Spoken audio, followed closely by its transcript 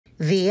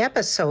The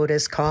episode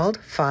is called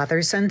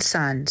Fathers and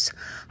Sons.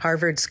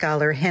 Harvard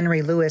scholar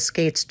Henry Louis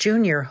Gates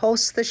Jr.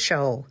 hosts the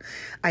show.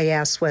 I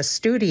asked Wes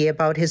Studi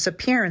about his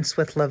appearance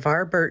with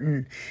LeVar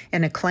Burton,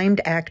 an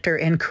acclaimed actor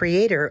and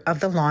creator of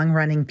the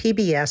long-running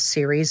PBS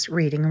series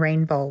Reading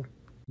Rainbow.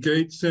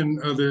 Gates and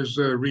others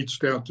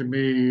reached out to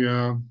me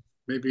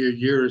maybe a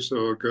year or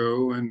so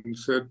ago and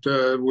said,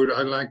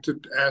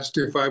 asked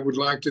if I would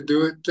like to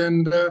do it.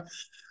 And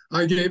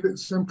I gave it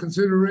some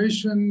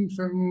consideration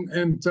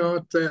and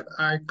thought that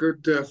I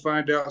could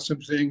find out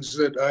some things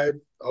that I've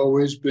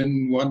always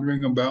been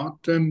wondering about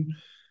and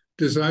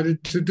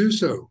decided to do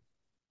so.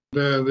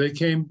 They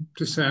came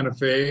to Santa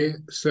Fe,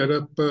 set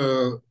up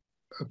a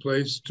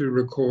place to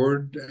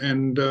record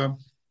and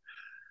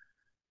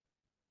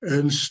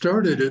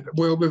started it.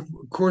 Well, of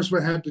course,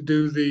 we had to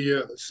do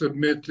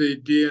submit the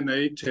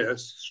DNA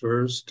tests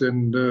first,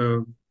 and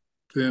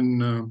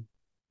then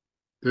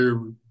there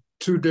were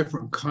two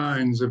different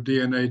kinds of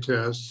DNA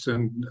tests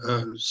and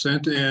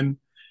sent in.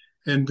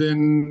 And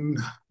then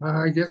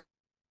I guess,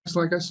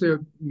 like I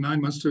said,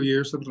 9 months to a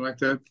year, something like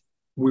that,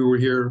 we were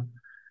here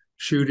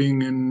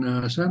shooting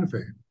in Santa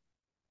Fe.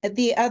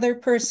 The other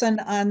person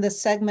on the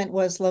segment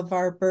was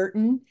LeVar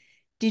Burton.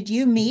 Did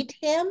you meet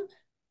him?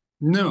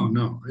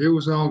 No. It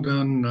was all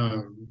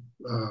done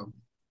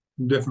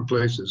different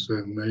places,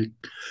 and they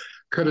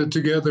cut it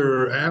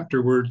together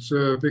afterwards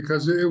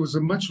because it was a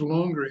much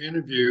longer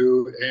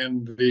interview,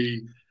 and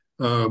the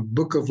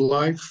book of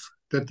life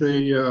that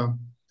they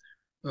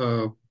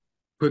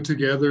put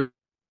together,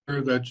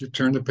 that you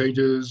turn the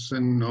pages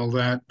and all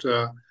that,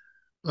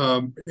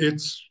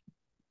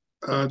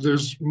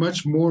 there's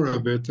much more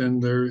of it than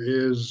there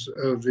is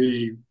of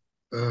the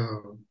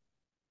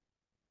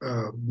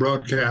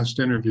broadcast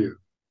interview.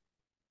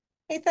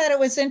 I thought it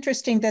was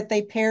interesting that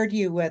they paired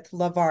you with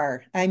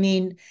LeVar. I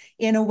mean,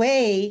 in a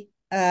way,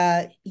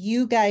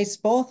 you guys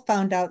both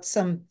found out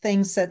some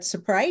things that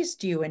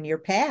surprised you in your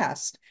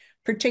past,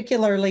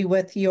 particularly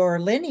with your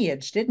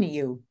lineage, didn't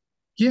you?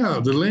 Yeah,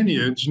 the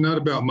lineage, not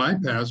about my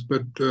past,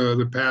 but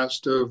the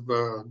past of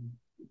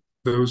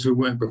those who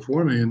went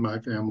before me in my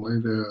family.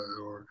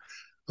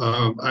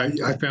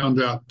 I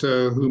found out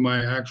who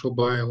my actual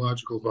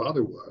biological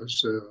father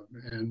was,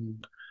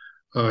 and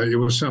it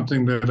was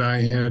something that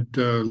I had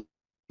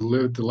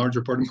lived the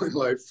larger part of my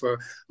life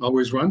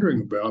always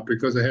wondering about,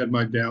 because I had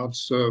my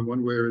doubts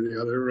one way or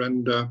the other.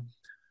 And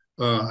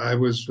I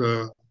was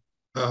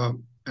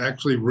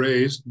actually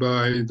raised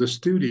by the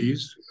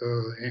Studis,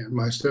 and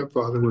my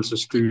stepfather was a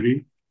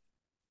Studi.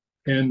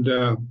 And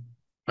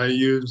I've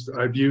used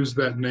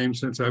that name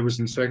since I was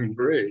in second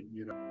grade,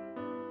 you know.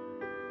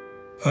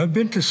 I've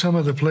been to some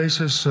of the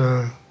places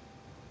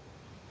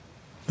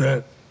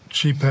that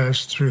she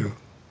passed through.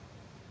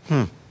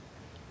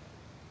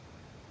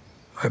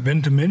 I've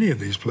been to many of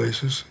these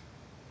places,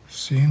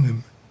 seen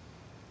them.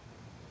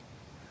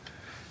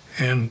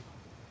 And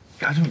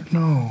I don't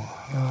know,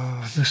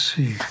 let's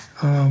see.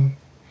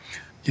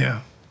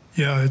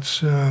 It's,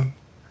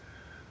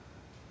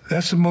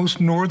 that's the most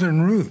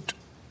northern route.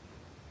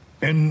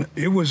 And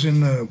it was in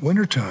the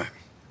wintertime.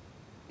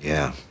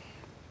 Yeah.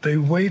 They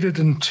waited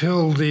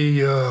until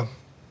the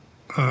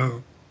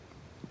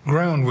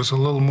ground was a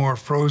little more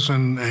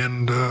frozen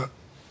and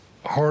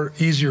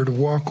easier to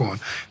walk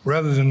on,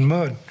 rather than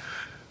mud.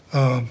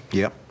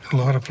 Yep. A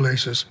lot of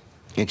places.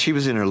 And she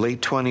was in her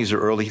late 20s or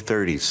early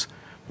 30s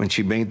when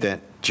she made that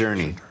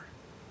journey.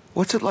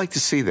 What's it like to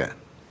see that?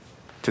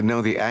 To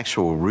know the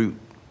actual route?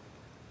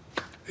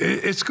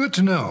 It's good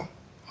to know.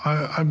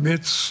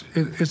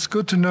 It's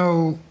good to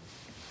know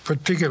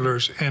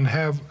particulars and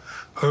have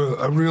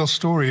a real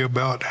story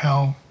about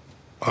how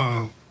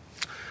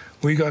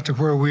we got to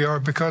where we are,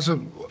 because a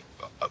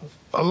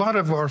lot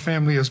of our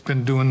family has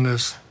been doing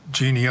this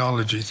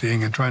genealogy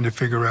thing and trying to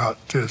figure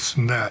out this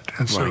and that.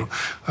 And so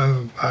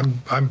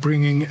I'm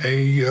bringing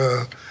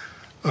a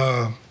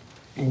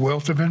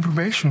wealth of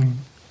information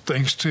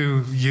thanks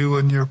to you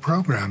and your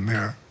program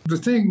here. The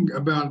thing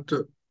about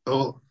it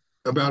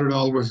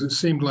all was it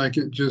seemed like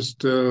it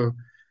just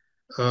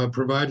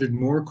provided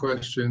more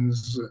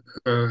questions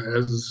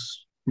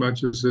as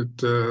much as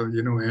it,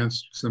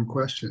 answered some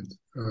questions,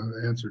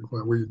 answered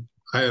what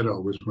I had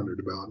always wondered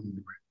about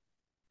anyway.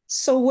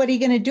 So what are you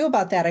going to do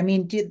about that? I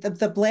mean,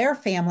 the Blair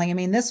family, I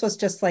mean, this was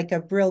just like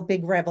a real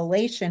big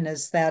revelation,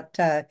 is that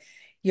the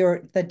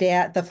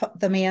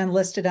man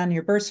listed on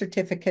your birth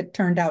certificate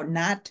turned out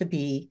not to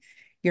be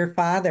your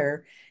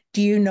father.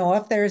 Do you know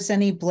if there's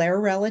any Blair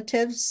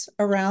relatives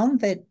around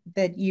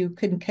that you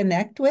can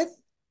connect with?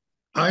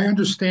 I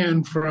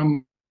understand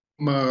from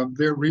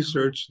their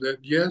research that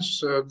yes,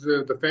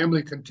 the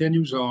family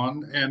continues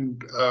on,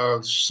 and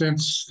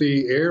since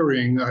the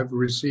airing, I've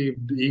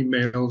received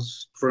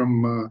emails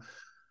from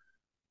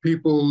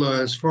people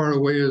as far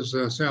away as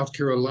South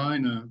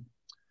Carolina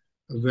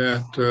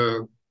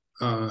that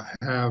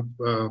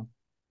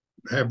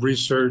have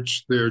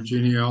researched their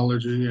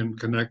genealogy and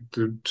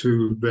connected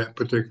to that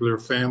particular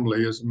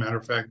family. As a matter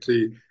of fact,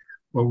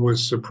 what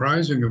was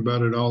surprising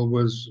about it all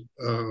was,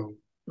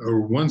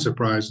 or one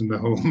surprise in the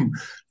whole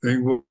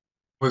thing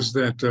was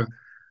that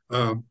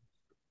Um,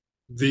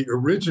 the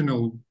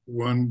original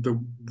one,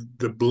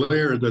 the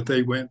Blair that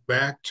they went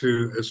back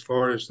to as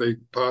far as they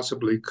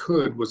possibly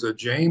could, was a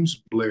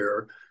James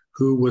Blair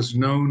who was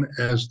known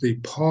as the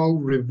Paul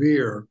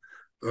Revere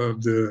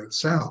of the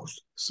South.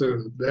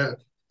 So that,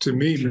 to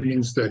me,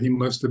 means that he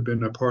must have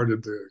been a part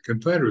of the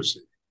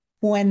Confederacy.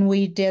 When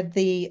we did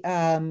the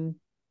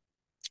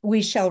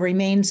We Shall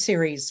Remain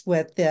series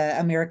with the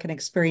American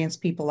Experience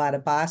people out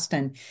of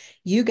Boston,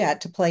 you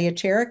got to play a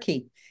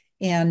Cherokee.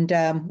 And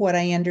what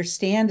I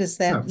understand is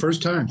that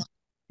first time.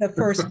 The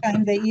first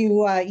time that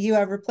you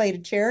ever played a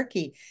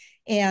Cherokee.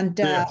 And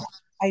Yes.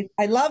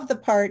 I love the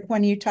part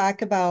when you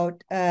talk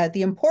about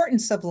the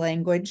importance of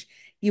language.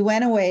 You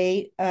went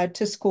away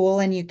to school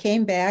and you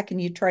came back and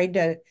you tried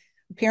to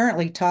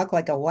apparently talk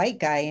like a white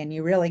guy, and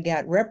you really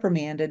got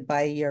reprimanded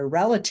by your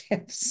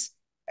relatives.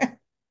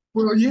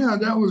 Well, yeah,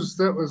 that was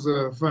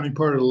a funny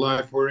part of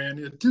life we're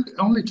in.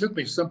 Only took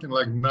me something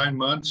like 9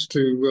 months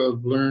to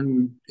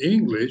learn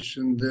English,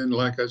 and then,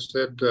 like I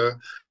said,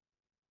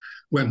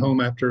 went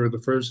home after the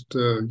first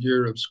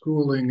year of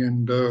schooling,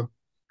 and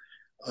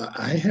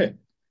I had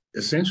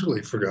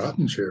essentially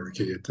forgotten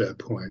Cherokee at that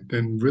point,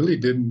 and really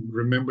didn't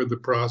remember the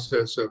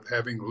process of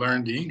having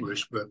learned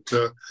English. But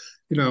I'm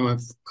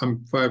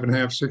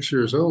 5.5, 6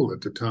 years old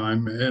at the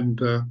time, and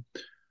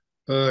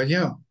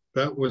yeah,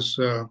 that was.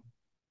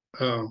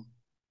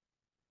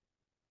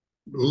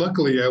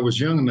 Luckily, I was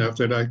young enough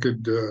that I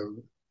could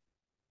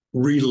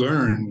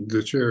relearn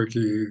the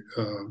Cherokee,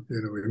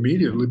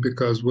 immediately,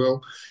 because,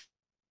 well,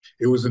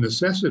 it was a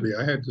necessity.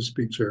 I had to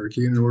speak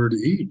Cherokee in order to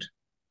eat.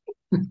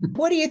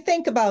 What do you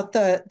think about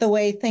the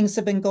way things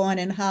have been going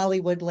in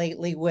Hollywood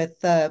lately with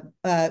Killers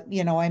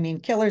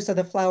of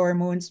the Flower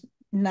Moon's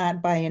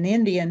not by an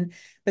Indian,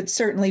 but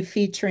certainly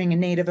featuring a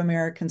Native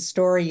American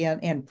story,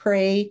 and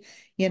Prey,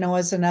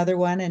 is another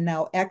one, and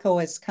now Echo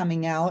is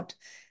coming out.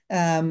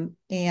 So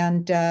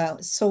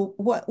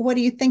what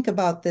do you think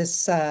about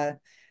this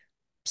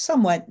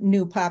somewhat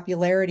new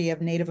popularity of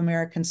Native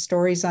American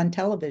stories on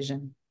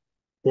television?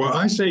 Well,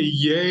 I say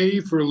yay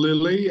for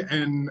Lily,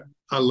 and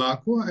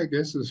Alakwa, I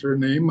guess is her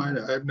name.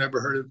 I've never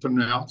heard it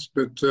pronounced,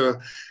 but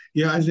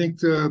yeah, I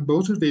think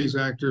both of these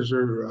actors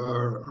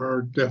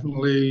are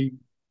definitely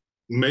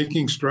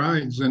making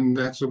strides, and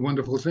that's a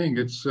wonderful thing.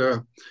 It's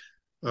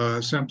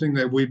something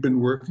that we've been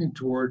working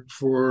toward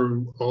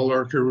for all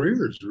our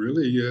careers,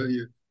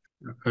 really.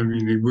 I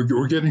mean,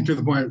 we're getting to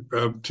the point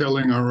of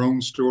telling our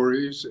own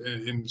stories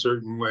in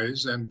certain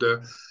ways, and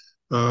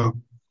uh,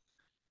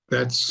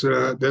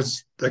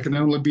 that can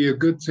only be a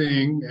good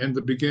thing, and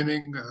the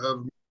beginning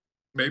of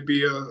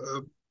maybe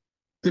a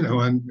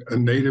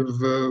native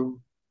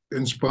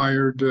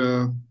inspired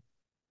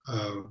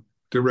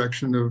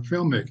direction of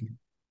filmmaking.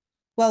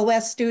 Well,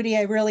 Wes Studi,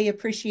 I really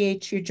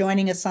appreciate you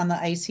joining us on the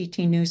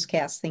ICT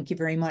Newscast. Thank you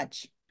very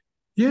much.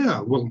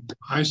 Yeah, well,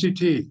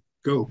 ICT,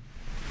 go.